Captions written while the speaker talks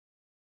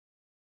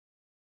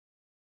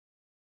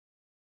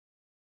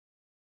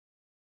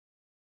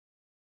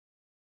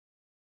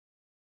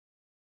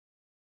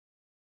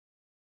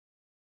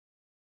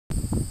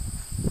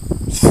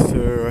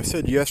So I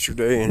said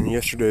yesterday in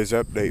yesterday's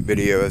update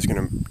video I was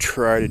going to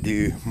try to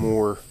do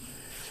more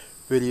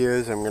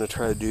videos. I'm going to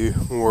try to do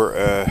more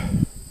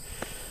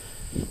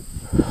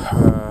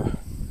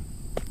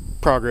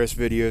progress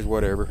videos,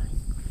 whatever.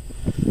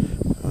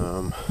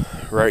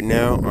 Right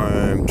now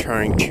I'm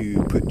trying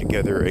to put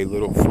together a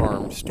little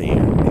farm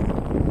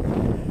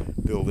stand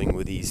building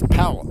with these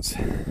pallets.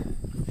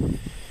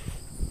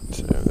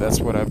 So that's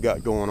what I've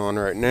got going on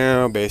right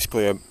now.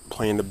 Basically I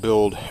plan to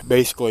build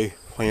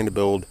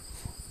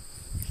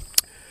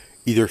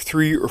either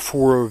 3 or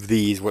 4 of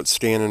these. What's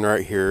standing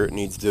right here, it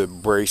needs the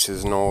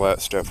braces and all that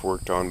stuff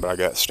worked on, but I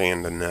got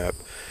standing up.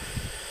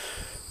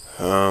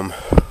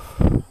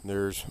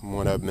 There's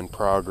one of them in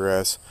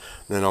progress.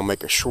 And then I'll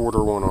make a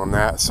shorter one on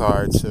that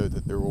side so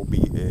that there will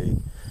be a,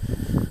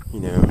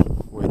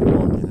 way to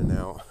walk in and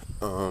out.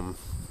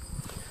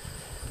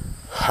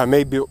 I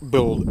may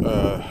build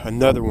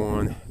another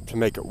one to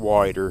make it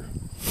wider,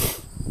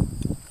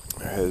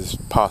 as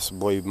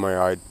possibly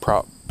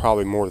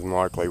probably more than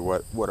likely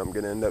what I'm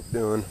going to end up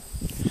doing.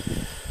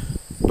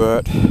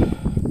 But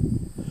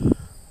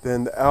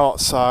then the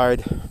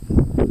outside,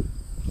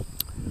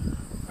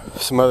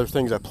 some other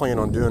things I plan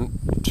on doing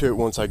to it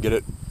once I get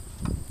it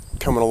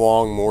coming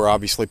along more.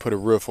 Obviously put a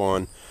roof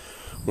on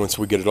once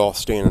we get it all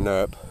standing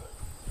up.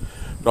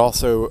 But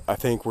also I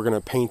think we're going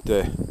to paint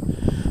the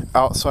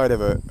outside of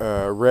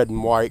a red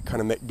and white,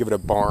 kind of give it a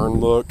barn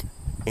look.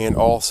 And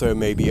also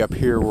maybe up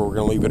here where we're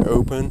going to leave it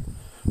open,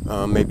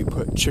 maybe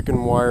put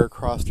chicken wire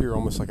across here,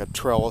 almost like a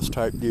trellis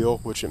type deal,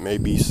 which it may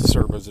be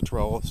serve as a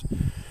trellis.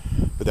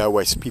 But that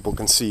way people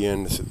can see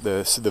in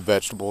the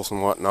vegetables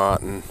and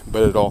whatnot,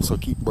 but it also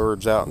keep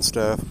birds out and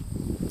stuff.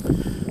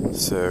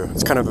 So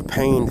it's kind of a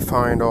pain to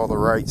find all the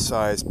right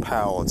size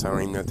pallets. I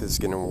don't even know if this is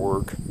going to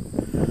work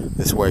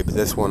this way, but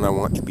this one I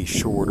want to be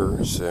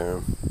shorter.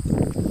 So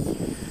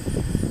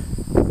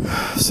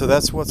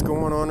that's what's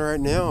going on right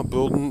now.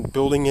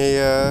 Building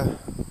a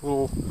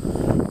little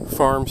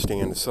farm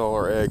stand to sell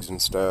our eggs and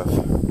stuff.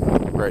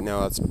 Right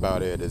now that's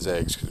about it, is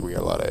eggs, because we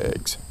got a lot of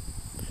eggs.